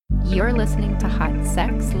You're listening to Hot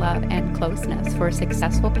Sex, Love, and Closeness for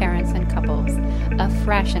successful parents and couples, a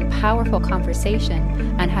fresh and powerful conversation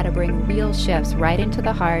on how to bring real shifts right into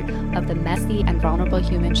the heart of the messy and vulnerable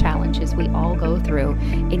human challenges we all go through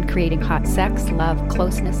in creating hot sex, love,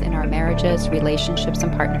 closeness in our marriages, relationships,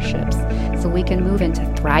 and partnerships, so we can move into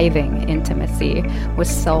thriving intimacy with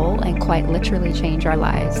soul and quite literally change our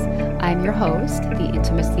lives. I'm your host, the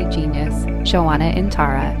intimacy genius, Joanna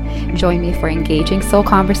Intara. Join me for engaging soul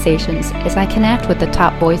conversations as I connect with the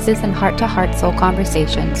top voices and heart-to-heart soul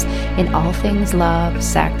conversations in all things love,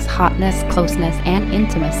 sex, hotness, closeness, and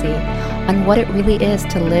intimacy on what it really is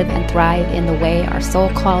to live and thrive in the way our soul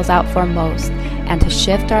calls out for most, and to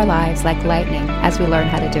shift our lives like lightning as we learn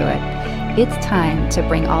how to do it. It's time to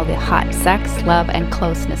bring all the hot sex, love, and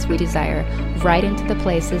closeness we desire right into the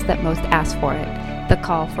places that most ask for it. The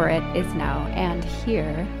call for it is now, and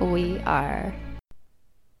here we are.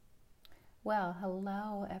 Well,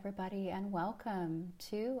 hello everybody, and welcome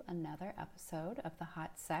to another episode of the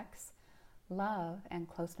Hot Sex, Love, and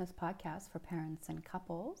Closeness podcast for parents and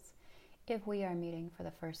couples. If we are meeting for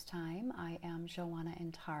the first time, I am Joanna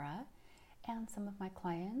Intara, and some of my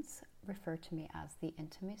clients refer to me as the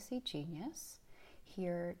intimacy genius,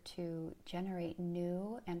 here to generate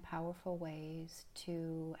new and powerful ways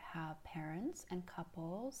to have parents and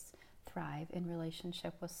couples thrive in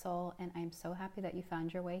relationship with soul. And I'm so happy that you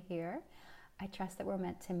found your way here. I trust that we're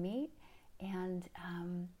meant to meet, and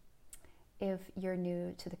if you're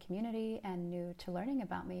new to the community and new to learning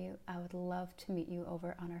about me, I would love to meet you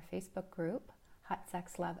over on our Facebook group, Hot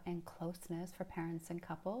Sex, Love, and Closeness for Parents and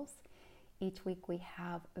Couples. Each week we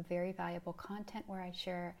have very valuable content where I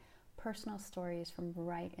share personal stories from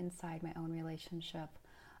right inside my own relationship,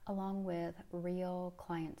 along with real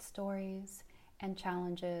client stories and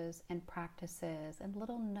challenges and practices and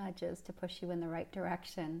little nudges to push you in the right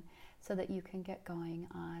direction so that you can get going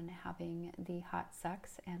on having the hot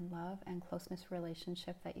sex and love and closeness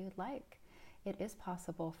relationship that you'd like. It is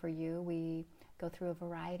possible for you. We go through a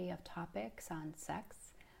variety of topics on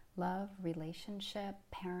sex, love, relationship,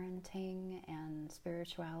 parenting, and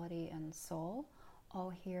spirituality and soul, all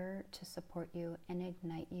here to support you and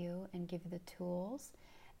ignite you and give you the tools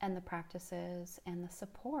and the practices and the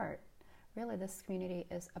support. Really, this community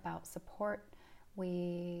is about support.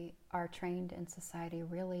 We are trained in society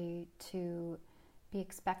really to be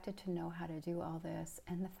expected to know how to do all this.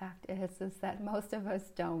 And the fact is that most of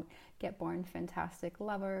us don't get born fantastic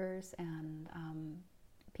lovers and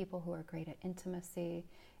people who are great at intimacy.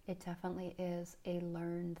 It definitely is a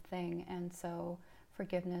learned thing. And so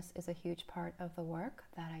forgiveness is a huge part of the work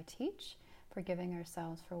that I teach, forgiving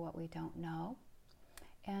ourselves for what we don't know.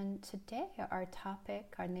 And today our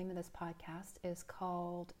topic, our name of this podcast is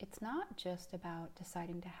called, it's not just about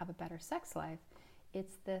deciding to have a better sex life,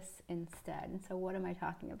 it's this instead. And so what am I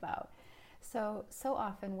talking about? So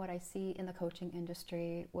often what I see in the coaching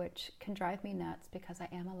industry, which can drive me nuts because I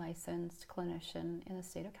am a licensed clinician in the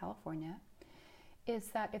state of California, is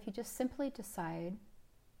that if you just simply decide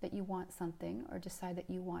that you want something or decide that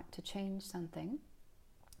you want to change something,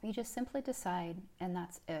 you just simply decide and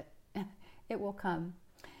that's it. It will come.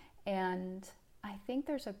 And I think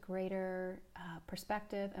there's a greater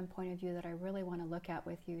perspective and point of view that I really want to look at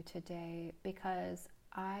with you today, because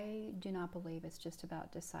I do not believe it's just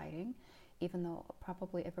about deciding, even though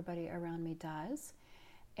probably everybody around me does.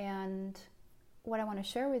 And what I want to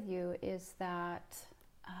share with you is that,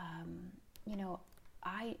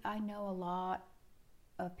 I know a lot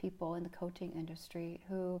of people in the coaching industry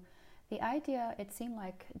who the idea, it seemed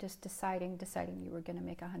like just deciding you were going to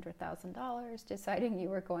make $100,000, deciding you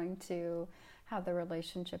were going to have the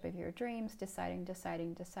relationship of your dreams,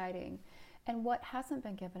 deciding. And what hasn't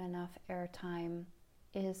been given enough airtime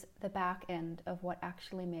is the back end of what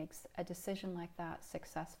actually makes a decision like that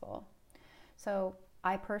successful. So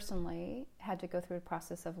I personally had to go through the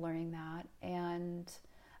process of learning that, and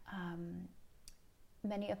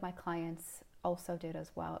many of my clients also did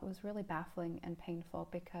as well. It was really baffling and painful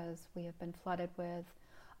because we have been flooded with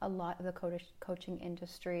a lot of the coaching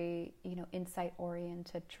industry,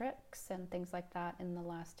 insight-oriented tricks and things like that in the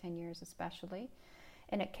last 10 years especially.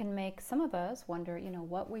 And it can make some of us wonder,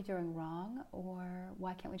 what we're doing wrong, or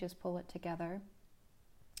why can't we just pull it together?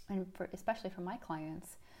 And especially for my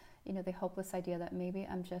clients, the hopeless idea that maybe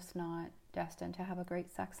I'm just not destined to have a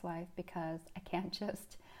great sex life because I can't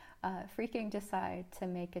just freaking decide to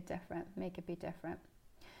make it be different.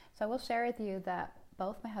 So I will share with you that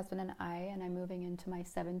both my husband and I'm moving into my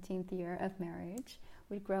 17th year of marriage.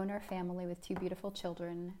 We've grown our family with 2 beautiful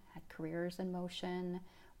children, had careers in motion,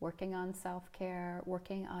 working on self-care,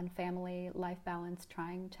 working on family life balance,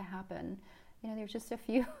 trying to happen there's just a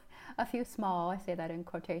few a few small, I say that in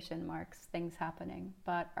quotation marks, things happening,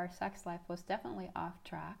 but our sex life was definitely off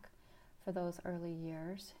track for those early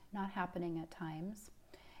years, not happening at times.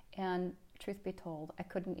 And truth be told, I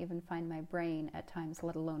couldn't even find my brain at times,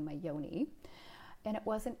 let alone my yoni. And it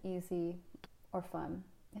wasn't easy or fun.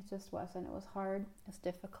 It just wasn't. It was hard. It was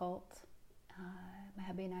difficult. My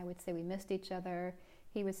hubby and I would say we missed each other.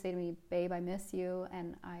 He would say to me, "Babe, I miss you,"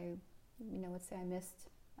 and I, would say I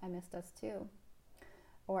missed us too,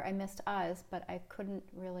 or I missed us, but I couldn't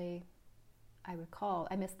really. I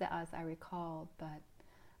missed the us I recalled, but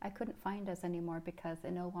I couldn't find us anymore because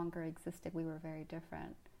it no longer existed. We were very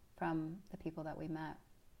different from the people that we met.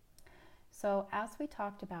 So as we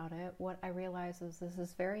talked about it, what I realized is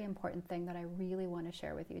this very important thing that I really want to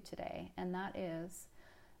share with you today, and that is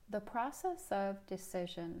the process of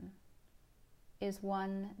decision is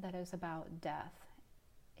one that is about death.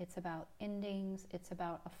 It's about endings. It's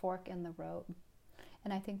about a fork in the road.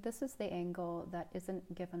 And I think this is the angle that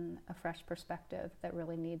isn't given a fresh perspective that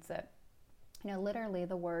really needs it. Literally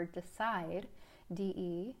the word decide,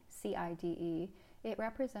 D-E-C-I-D-E, it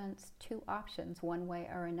represents two options, one way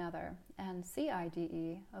or another. And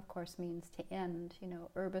C-I-D-E, of course, means to end,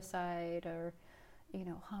 herbicide or,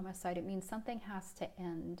 homicide. It means something has to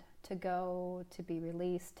end, to go, to be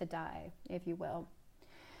released, to die, if you will.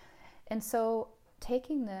 And so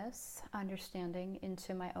taking this understanding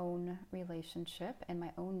into my own relationship and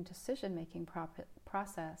my own decision-making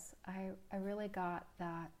process, I really got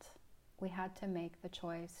that we had to make the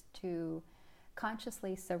choice to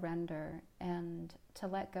consciously surrender and to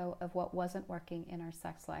let go of what wasn't working in our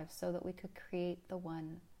sex life so that we could create the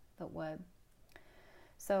one that would.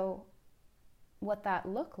 So what that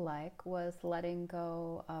looked like was letting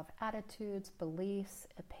go of attitudes, beliefs,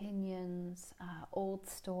 opinions, old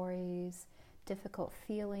stories, difficult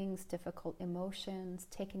feelings, difficult emotions,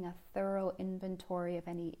 taking a thorough inventory of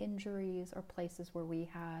any injuries or places where we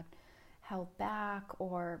had held back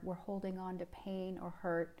or were holding on to pain or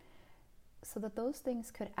hurt, so that those things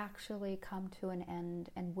could actually come to an end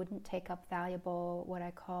and wouldn't take up valuable, what I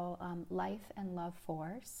call life and love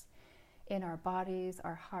force in our bodies,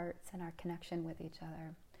 our hearts, and our connection with each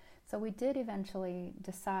other. So we did eventually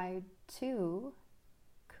decide to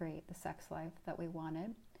create the sex life that we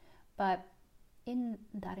wanted, but in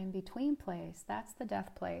that in-between place, that's the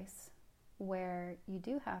death place where you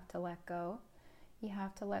do have to let go. You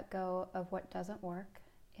have to let go of what doesn't work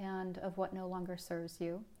and of what no longer serves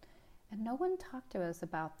you. And no one talked to us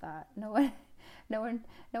about that. No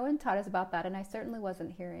one taught us about that. And I certainly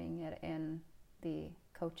wasn't hearing it in the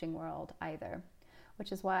coaching world either,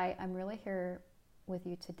 which is why I'm really here with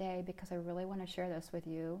you today, because I really want to share this with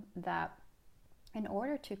you, that in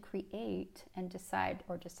order to create and decide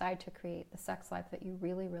to create the sex life that you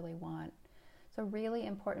really, really want, it's a really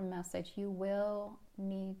important message. You will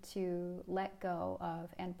need to let go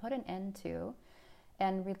of and put an end to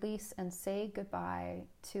and release and say goodbye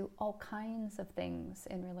to all kinds of things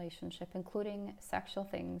in relationship, including sexual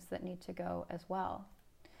things that need to go as well.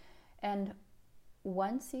 And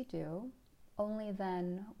once you do, only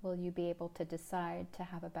then will you be able to decide to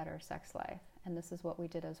have a better sex life. And this is what we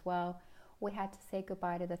did as well. We had to say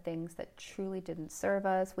goodbye to the things that truly didn't serve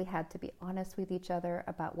us. We had to be honest with each other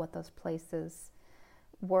about what those places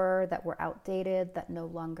were that were outdated, that no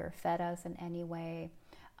longer fed us in any way.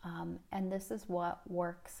 And this is what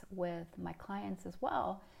works with my clients as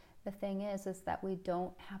well. The thing is that we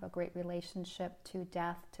don't have a great relationship to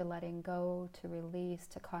death, to letting go, to release,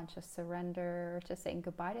 to conscious surrender, to saying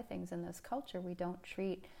goodbye to things in this culture. We don't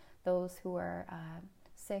treat those who are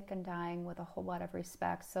sick and dying with a whole lot of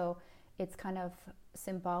respect. So it's kind of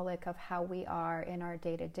symbolic of how we are in our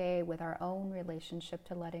day-to-day with our own relationship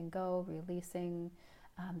to letting go, releasing,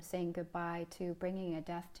 saying goodbye to, bringing a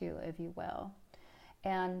death to, if you will.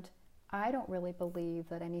 And I don't really believe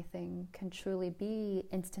that anything can truly be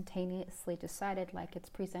instantaneously decided like it's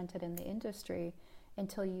presented in the industry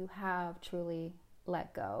until you have truly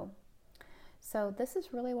let go. So this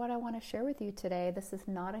is really what I want to share with you today. This is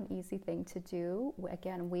not an easy thing to do.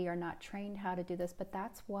 Again, we are not trained how to do this, but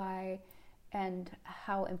that's why and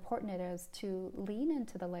how important it is to lean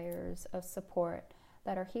into the layers of support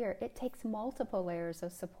that are here. It takes multiple layers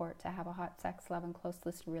of support to have a hot sex, love, and close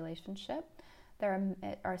relationship. There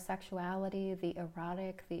are our sexuality, the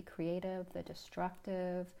erotic, the creative, the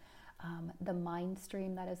destructive, the mind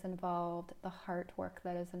stream that is involved, the heart work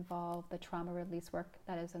that is involved, the trauma release work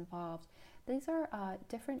that is involved. These are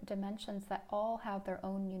different dimensions that all have their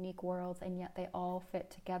own unique worlds, and yet they all fit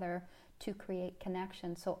together to create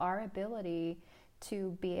connection. So our ability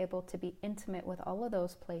to be able to be intimate with all of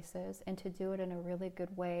those places and to do it in a really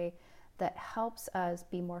good way that helps us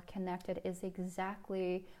be more connected is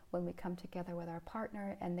exactly when we come together with our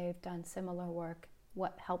partner and they've done similar work,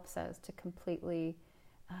 what helps us to completely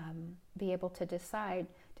be able to decide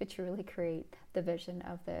to truly create the vision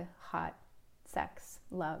of the hot sex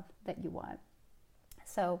love that you want.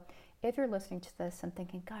 So if you're listening to this and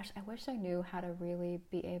thinking, gosh, I wish I knew how to really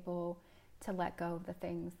be able to let go of the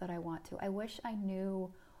things that I want to. I wish I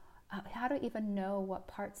knew how to even know what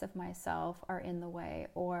parts of myself are in the way,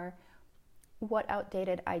 or what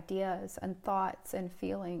outdated ideas and thoughts and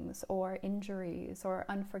feelings or injuries or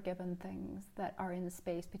unforgiven things that are in the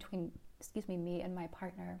space between, me and my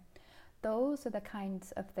partner. Those are the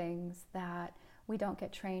kinds of things that we don't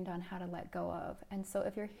get trained on how to let go of. And so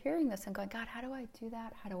if you're hearing this and going, God, how do I do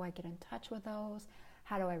that? How do I get in touch with those?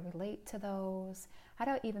 How do I relate to those? How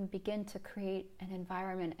do I even begin to create an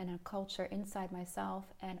environment and a culture inside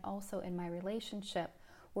myself and also in my relationship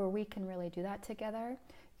where we can really do that together?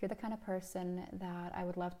 You're the kind of person that I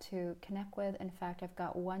would love to connect with. In fact, I've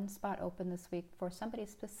got one spot open this week for somebody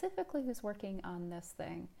specifically who's working on this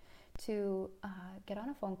thing to get on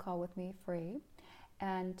a phone call with me free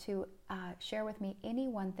and to share with me any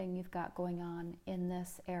one thing you've got going on in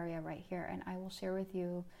this area right here. And I will share with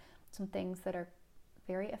you some things that are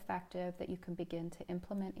very effective that you can begin to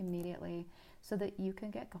implement immediately so that you can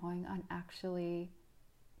get going on actually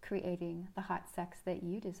creating the hot sex that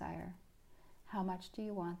you desire. How much do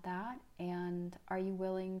you want that? And are you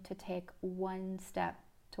willing to take one step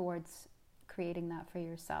towards creating that for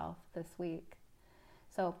yourself this week?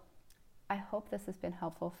 So I hope this has been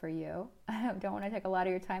helpful for you. I don't want to take a lot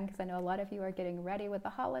of your time because I know a lot of you are getting ready with the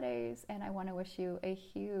holidays, and I want to wish you a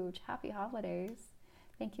huge happy holidays.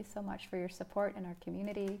 Thank you so much for your support in our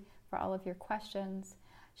community, for all of your questions.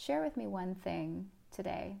 Share with me one thing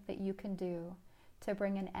today that you can do to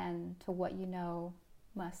bring an end to what you know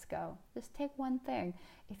must go. Just take one thing.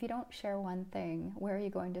 If you don't share one thing, where are you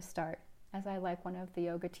going to start? As I like one of the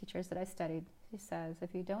yoga teachers that I studied, she says,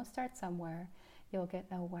 if you don't start somewhere, you'll get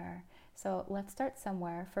nowhere. So let's start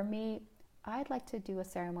somewhere. For me, I'd like to do a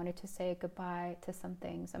ceremony to say goodbye to some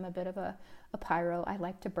things. I'm a bit of a pyro. I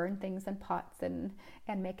like to burn things in pots and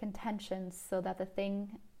make intentions so that the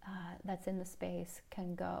thing that's in the space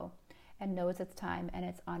can go and knows its time and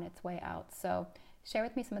it's on its way out. So share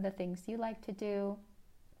with me some of the things you like to do.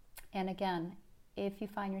 And again, if you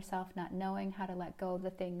find yourself not knowing how to let go of the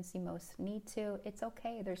things you most need to, it's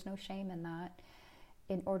okay. There's no shame in that.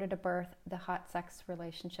 In order to birth the hot sex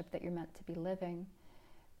relationship that you're meant to be living,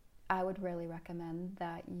 I would really recommend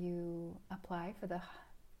that you apply for the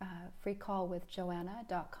free call with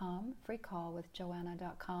Joanna.com.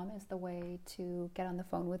 Freecallwithjoanna.com is the way to get on the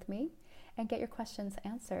phone with me and get your questions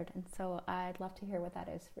answered. And so I'd love to hear what that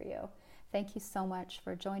is for you. Thank you so much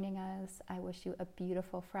for joining us. I wish you a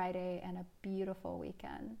beautiful Friday and a beautiful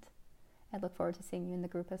weekend. I look forward to seeing you in the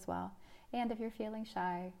group as well. And if you're feeling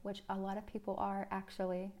shy, which a lot of people are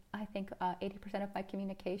actually, I think 80% of my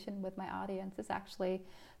communication with my audience is actually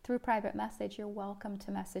through private message. You're welcome to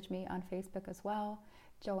message me on Facebook as well.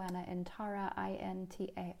 Joanna Intara,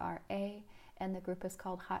 Intara, and the group is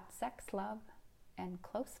called Hot Sex, Love, and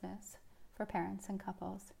Closeness for Parents and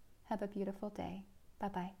Couples. Have a beautiful day.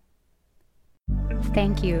 Bye-bye.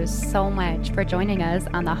 Thank you so much for joining us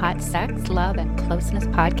on the Hot Sex, Love, and Closeness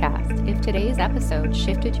podcast. If today's episode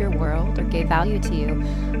shifted your world or gave value to you,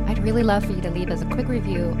 I'd really love for you to leave us a quick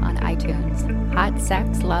review on iTunes. Hot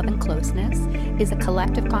Sex, Love, and Closeness is a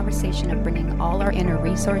collective conversation of bringing all our inner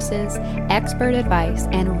resources, expert advice,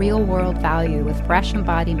 and real-world value with fresh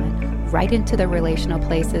embodiment right into the relational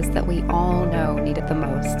places that we all know need it the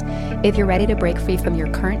most. If you're ready to break free from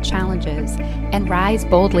your current challenges and rise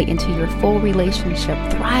boldly into your full relationship,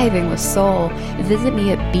 thriving with soul, visit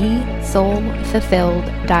me at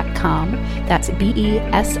besoulfulfilled.com. That's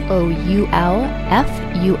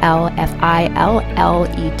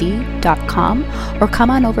besoulfulfilled.com, or come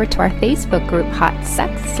on over to our Facebook group, Hot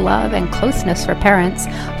Sex, Love, and Closeness for Parents,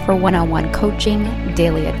 for one-on-one coaching,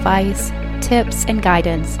 daily advice, tips and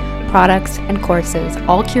guidance, products and courses,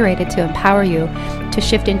 all curated to empower you to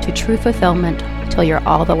shift into true fulfillment till you're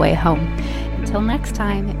all the way home. Until next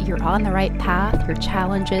time, you're on the right path, your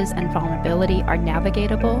challenges and vulnerability are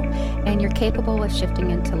navigatable, and you're capable of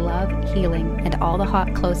shifting into love, healing, and all the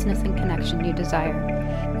hot closeness and connection you desire.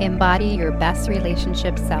 Embody your best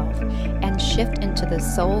relationship self and shift into the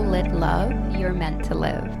soul-lit love you're meant to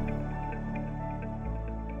live.